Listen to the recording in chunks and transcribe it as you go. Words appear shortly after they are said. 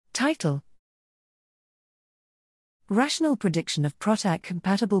Title: Rational Prediction of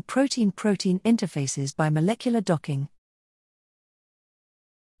PROTAC-compatible Protein-Protein Interfaces by Molecular Docking.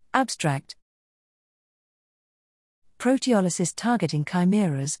 Abstract: Proteolysis targeting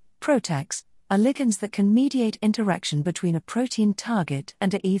chimeras, PROTACs, are ligands that can mediate interaction between a protein target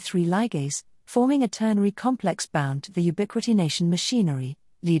and a E3 ligase, forming a ternary complex bound to the ubiquitination machinery,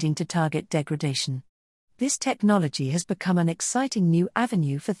 leading to target degradation. This technology has become an exciting new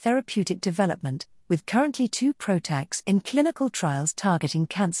avenue for therapeutic development, with currently 2 PROTACs in clinical trials targeting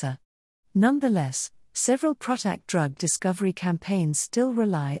cancer. Nonetheless, several PROTAC drug discovery campaigns still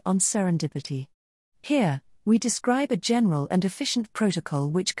rely on serendipity. Here, we describe a general and efficient protocol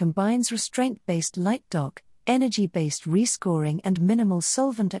which combines restraint-based light dock, energy-based rescoring and minimal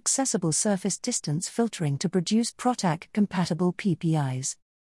solvent-accessible surface distance filtering to produce PROTAC-compatible PPIs.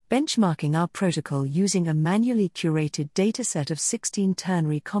 Benchmarking our protocol using a manually curated dataset of 16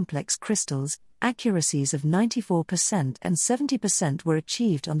 ternary complex crystals, accuracies of 94% and 70% were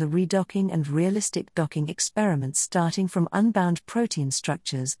achieved on the redocking and realistic docking experiments starting from unbound protein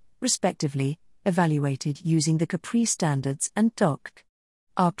structures, respectively, evaluated using the Capri standards and DOC.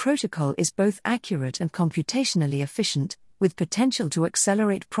 Our protocol is both accurate and computationally efficient, with potential to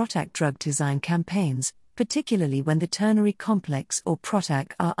accelerate PROTAC drug design campaigns, particularly when the ternary complex or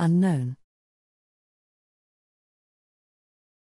PROTAC are unknown.